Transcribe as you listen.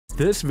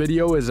This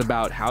video is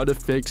about how to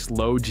fix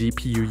low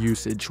GPU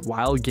usage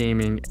while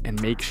gaming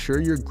and make sure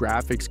your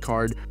graphics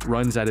card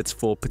runs at its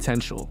full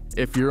potential.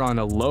 If you're on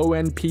a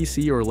low-end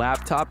PC or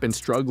laptop and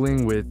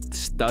struggling with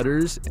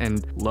stutters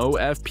and low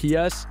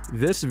FPS,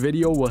 this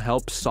video will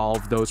help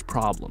solve those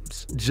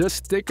problems.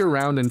 Just stick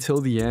around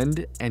until the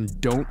end and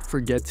don't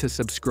forget to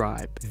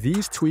subscribe.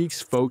 These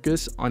tweaks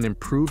focus on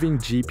improving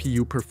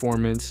GPU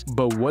performance,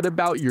 but what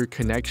about your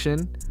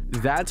connection?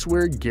 That's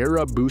where Gear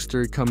Up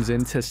Booster comes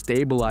in to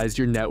stabilize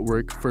your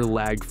network for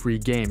lag-free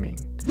gaming.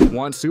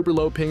 Want super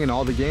low ping in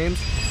all the games?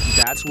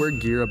 That's where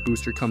Gear Up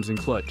Booster comes in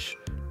clutch.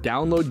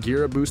 Download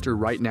Gear Up Booster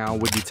right now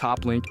with the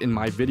top link in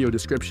my video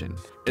description.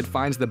 It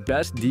finds the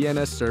best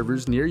DNS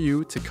servers near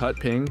you to cut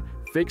ping,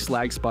 fix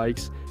lag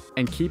spikes,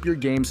 and keep your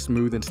game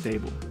smooth and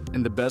stable.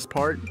 And the best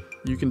part,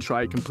 you can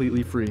try it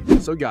completely free.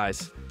 So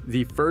guys,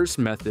 the first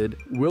method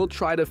will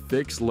try to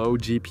fix low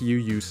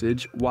GPU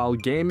usage while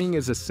gaming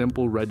is a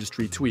simple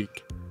registry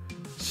tweak.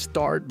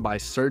 Start by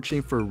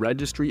searching for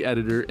Registry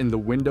Editor in the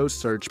Windows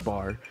search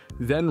bar,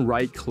 then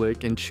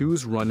right-click and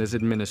choose Run as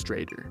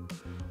Administrator.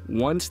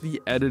 Once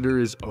the editor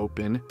is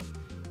open,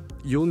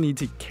 you'll need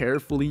to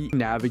carefully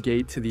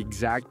navigate to the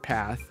exact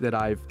path that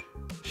I've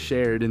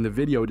shared in the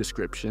video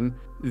description,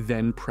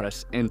 then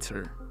press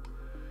Enter.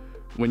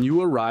 When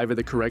you arrive at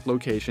the correct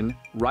location,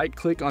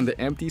 right-click on the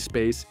empty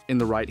space in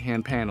the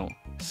right-hand panel.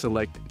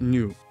 Select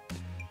New,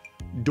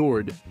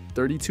 DORD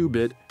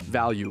 32-bit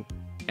value,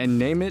 and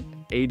name it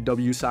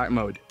AWSite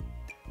mode.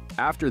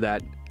 After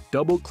that,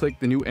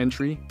 double-click the new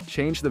entry,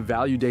 change the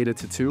value data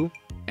to 2,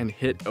 and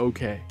hit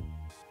OK.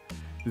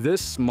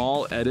 This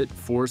small edit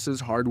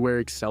forces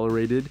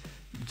hardware-accelerated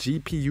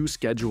GPU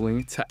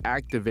scheduling to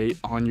activate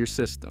on your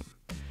system,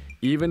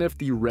 even if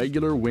the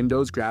regular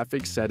Windows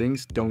graphics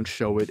settings don't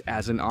show it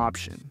as an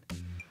option.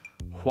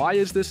 Why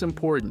is this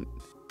important?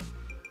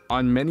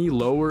 On many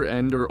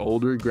lower-end or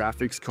older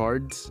graphics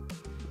cards,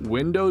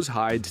 Windows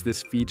hides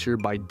this feature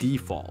by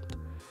default,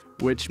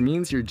 which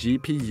means your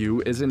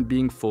GPU isn't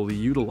being fully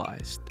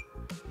utilized.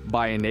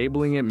 By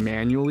enabling it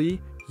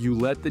manually, you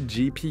let the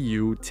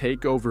GPU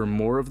take over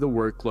more of the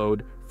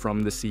workload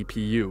from the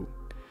CPU.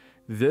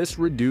 This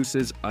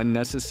reduces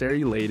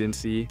unnecessary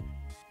latency,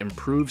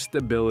 improves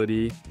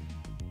stability,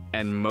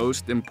 and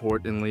most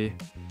importantly,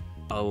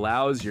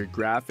 allows your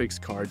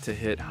graphics card to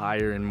hit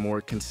higher and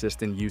more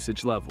consistent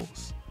usage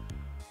levels.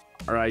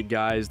 Alright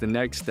guys, the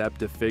next step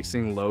to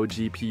fixing low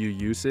GPU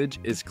usage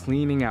is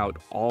cleaning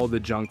out all the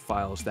junk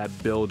files that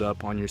build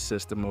up on your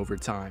system over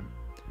time.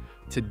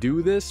 To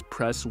do this,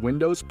 press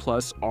Windows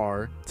plus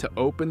R to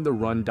open the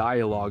Run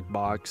dialog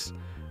box,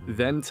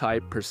 then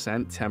type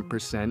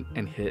 %temp%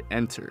 and hit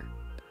Enter.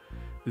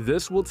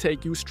 This will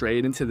take you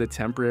straight into the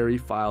temporary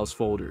files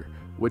folder,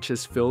 which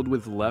is filled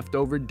with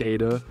leftover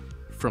data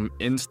from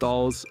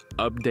installs,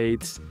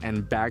 updates,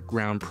 and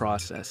background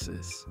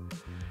processes.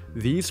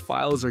 These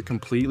files are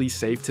completely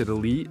safe to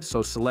delete,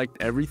 so select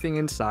everything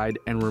inside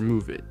and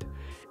remove it.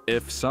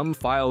 If some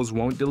files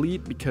won't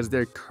delete because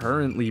they're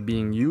currently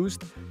being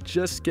used,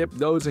 just skip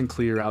those and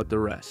clear out the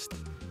rest.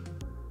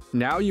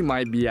 Now you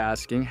might be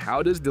asking,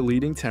 how does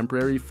deleting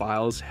temporary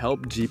files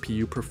help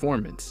GPU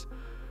performance?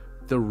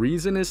 The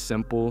reason is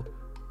simple.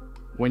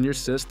 When your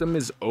system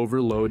is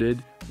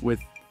overloaded with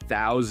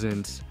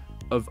thousands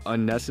of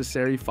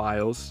unnecessary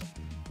files,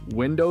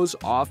 Windows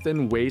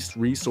often wastes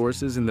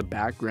resources in the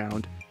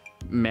background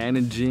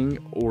managing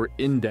or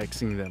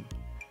indexing them.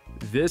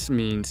 This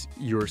means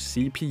your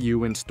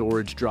CPU and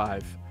storage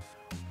drive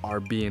are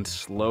being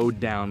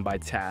slowed down by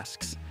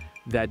tasks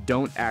that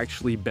don't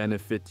actually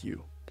benefit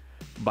you.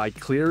 By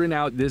clearing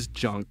out this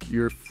junk,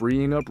 you're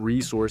freeing up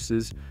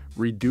resources,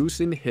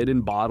 reducing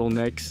hidden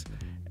bottlenecks,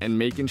 and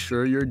making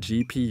sure your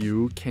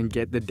GPU can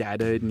get the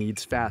data it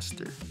needs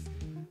faster.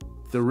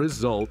 The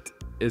result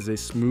is a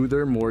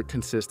smoother, more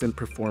consistent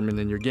performance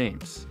in your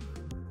games.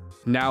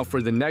 Now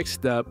for the next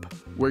step,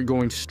 we're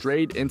going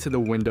straight into the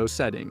Windows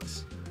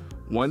settings.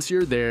 Once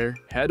you're there,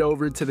 head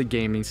over to the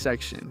gaming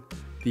section.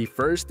 The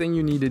first thing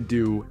you need to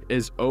do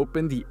is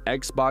open the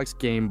Xbox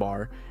game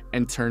bar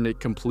and turn it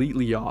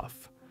completely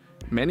off.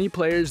 Many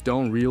players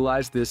don't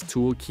realize this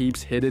tool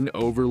keeps hidden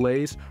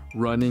overlays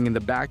running in the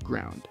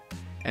background,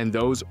 and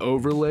those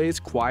overlays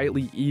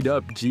quietly eat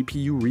up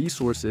GPU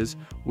resources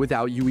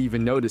without you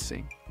even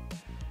noticing.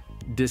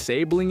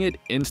 Disabling it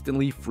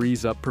instantly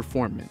frees up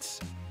performance.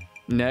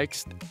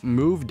 Next,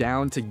 move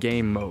down to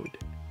game mode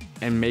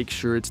and make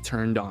sure it's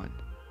turned on.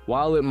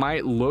 While it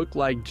might look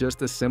like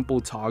just a simple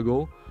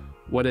toggle,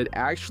 what it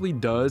actually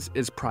does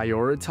is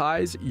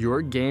prioritize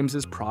your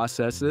game's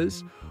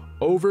processes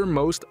over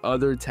most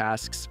other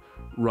tasks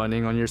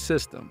running on your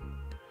system.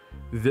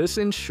 This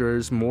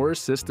ensures more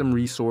system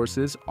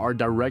resources are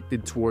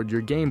directed toward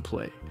your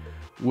gameplay,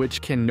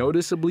 which can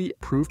noticeably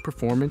improve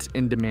performance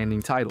in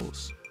demanding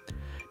titles.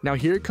 Now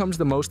here comes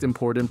the most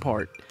important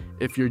part.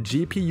 If your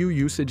GPU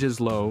usage is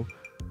low,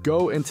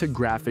 go into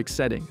graphics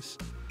settings.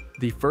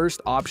 The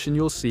first option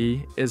you'll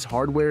see is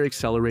hardware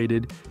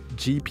accelerated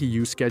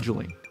GPU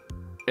scheduling.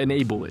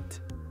 Enable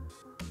it.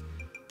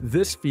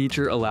 This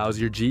feature allows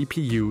your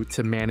GPU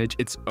to manage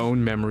its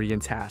own memory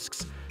and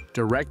tasks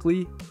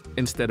directly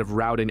instead of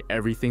routing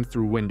everything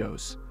through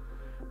Windows.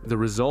 The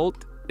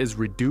result is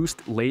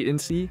reduced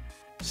latency,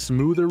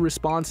 smoother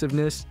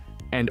responsiveness,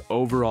 and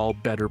overall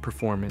better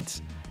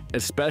performance,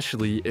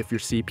 especially if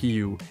your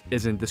CPU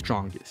isn't the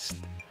strongest.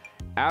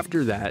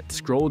 After that,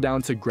 scroll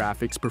down to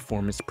Graphics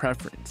Performance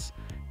Preference.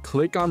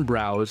 Click on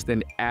Browse,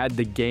 then add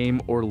the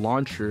game or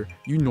launcher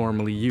you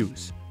normally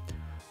use.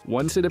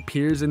 Once it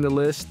appears in the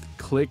list,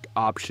 click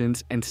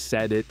Options and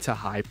set it to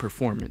High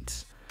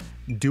Performance.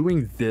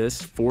 Doing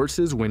this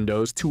forces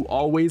Windows to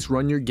always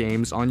run your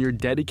games on your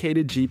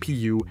dedicated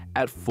GPU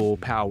at full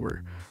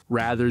power,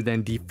 rather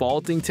than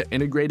defaulting to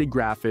integrated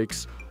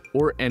graphics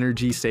or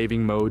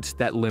energy-saving modes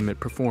that limit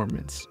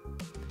performance.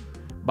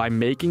 By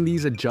making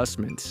these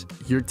adjustments,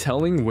 you're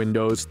telling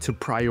Windows to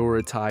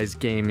prioritize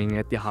gaming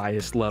at the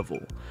highest level.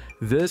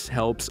 This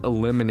helps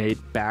eliminate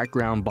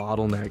background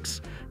bottlenecks,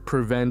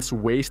 prevents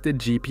wasted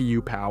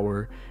GPU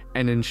power,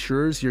 and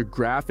ensures your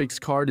graphics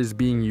card is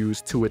being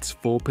used to its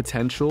full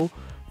potential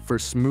for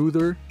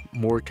smoother,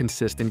 more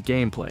consistent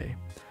gameplay.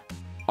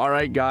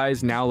 Alright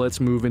guys, now let's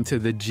move into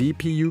the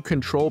GPU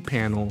control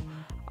panel.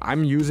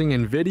 I'm using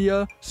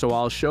NVIDIA, so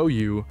I'll show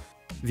you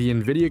the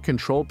NVIDIA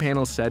control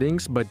panel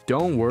settings, but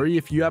don't worry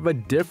if you have a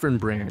different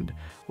brand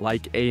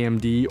like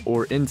AMD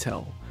or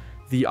Intel.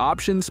 The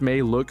options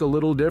may look a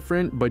little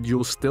different, but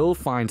you'll still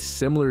find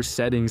similar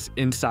settings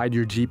inside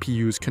your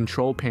GPU's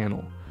control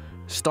panel.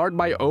 Start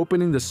by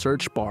opening the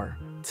search bar,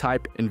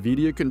 type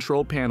NVIDIA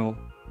control panel,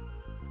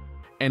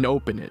 and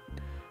open it.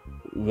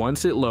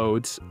 Once it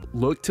loads,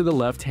 look to the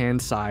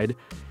left-hand side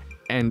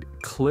and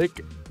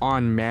click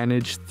on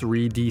Manage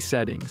 3D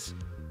Settings.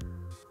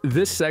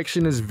 This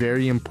section is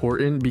very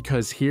important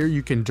because here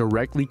you can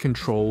directly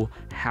control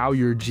how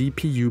your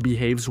GPU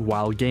behaves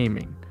while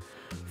gaming.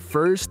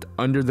 First,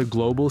 under the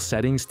Global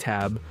Settings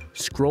tab,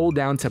 scroll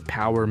down to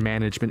Power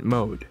Management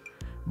Mode.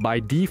 By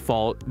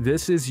default,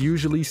 this is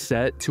usually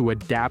set to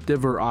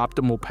Adaptive or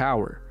Optimal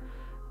Power.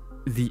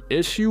 The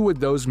issue with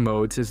those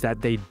modes is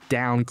that they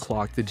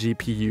downclock the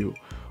GPU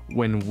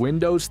when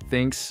Windows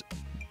thinks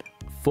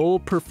full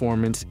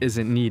performance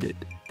isn't needed.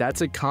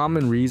 That's a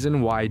common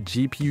reason why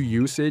GPU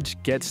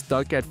usage gets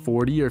stuck at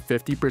 40 or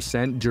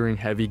 50% during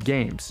heavy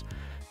games.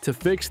 To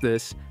fix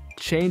this,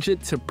 change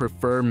it to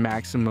Prefer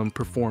Maximum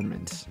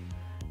Performance.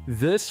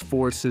 This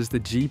forces the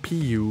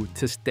GPU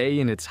to stay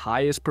in its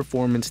highest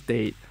performance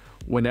state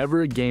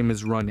whenever a game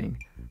is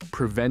running,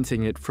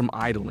 preventing it from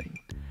idling.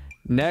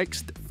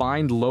 Next,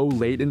 find Low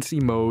Latency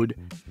Mode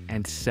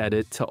and set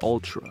it to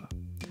Ultra.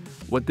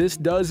 What this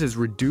does is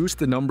reduce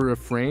the number of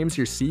frames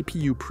your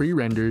CPU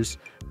pre-renders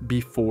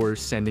before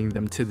sending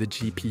them to the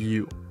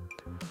GPU.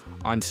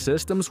 On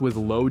systems with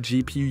low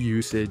GPU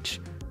usage,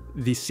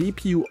 the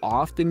CPU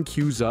often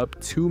queues up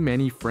too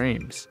many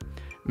frames,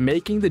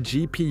 making the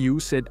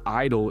GPU sit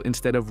idle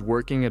instead of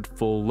working at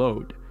full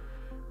load.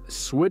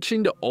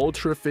 Switching to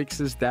Ultra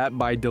fixes that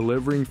by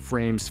delivering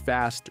frames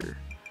faster,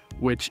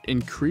 which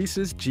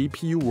increases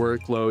GPU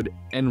workload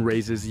and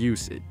raises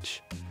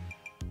usage.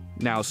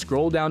 Now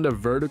scroll down to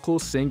Vertical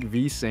Sync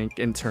VSync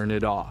and turn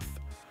it off.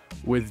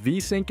 With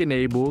VSync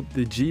enabled,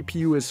 the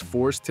GPU is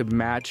forced to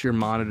match your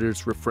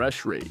monitor's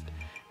refresh rate,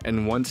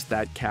 and once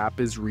that cap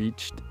is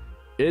reached,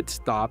 it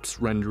stops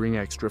rendering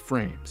extra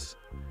frames.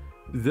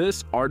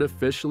 This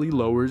artificially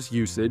lowers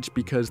usage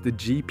because the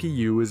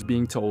GPU is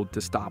being told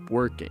to stop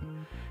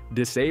working.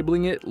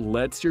 Disabling it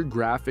lets your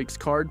graphics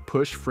card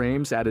push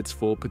frames at its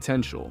full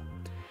potential.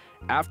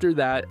 After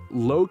that,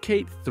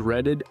 locate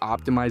Threaded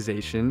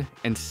Optimization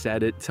and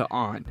set it to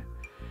On.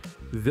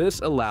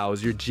 This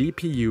allows your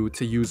GPU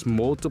to use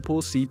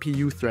multiple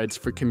CPU threads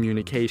for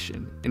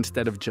communication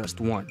instead of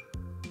just one.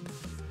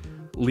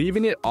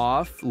 Leaving it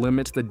off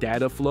limits the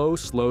data flow,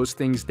 slows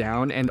things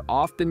down, and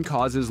often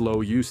causes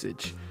low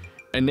usage.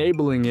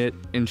 Enabling it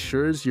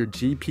ensures your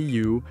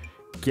GPU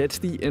gets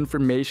the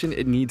information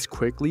it needs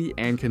quickly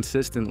and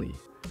consistently.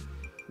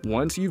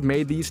 Once you've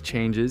made these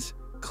changes,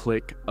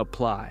 click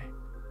Apply.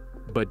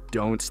 But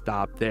don't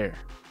stop there.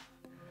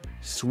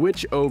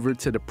 Switch over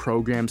to the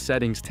Program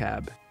Settings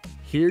tab.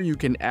 Here you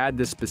can add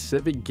the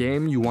specific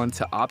game you want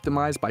to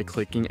optimize by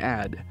clicking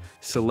Add,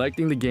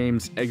 selecting the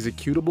game's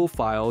executable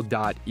file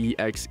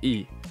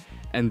 .exe,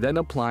 and then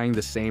applying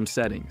the same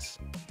settings.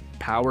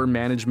 Power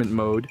Management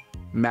Mode,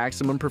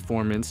 Maximum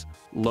Performance,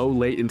 Low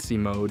Latency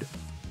Mode,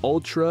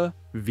 Ultra,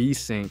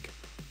 VSync,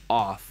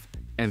 Off,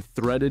 and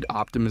Threaded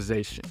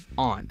Optimization,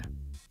 On.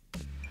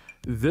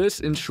 This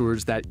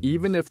ensures that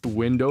even if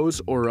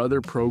Windows or other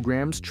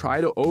programs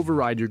try to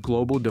override your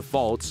global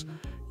defaults,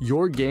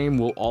 your game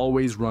will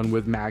always run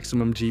with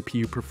maximum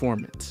GPU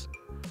performance.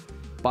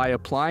 By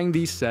applying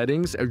these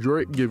settings,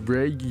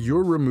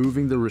 you're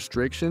removing the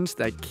restrictions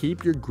that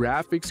keep your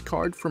graphics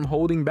card from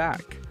holding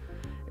back.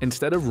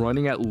 Instead of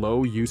running at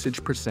low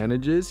usage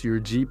percentages,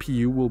 your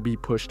GPU will be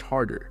pushed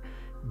harder,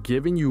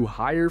 giving you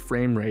higher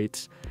frame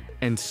rates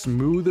and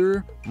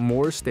smoother,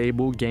 more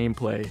stable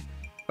gameplay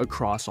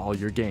across all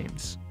your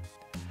games.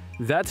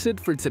 That's it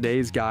for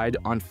today's guide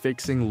on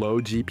fixing low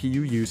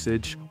GPU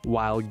usage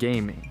while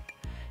gaming.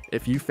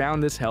 If you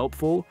found this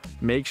helpful,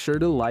 make sure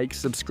to like,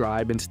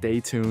 subscribe, and stay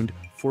tuned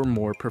for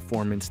more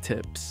performance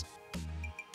tips.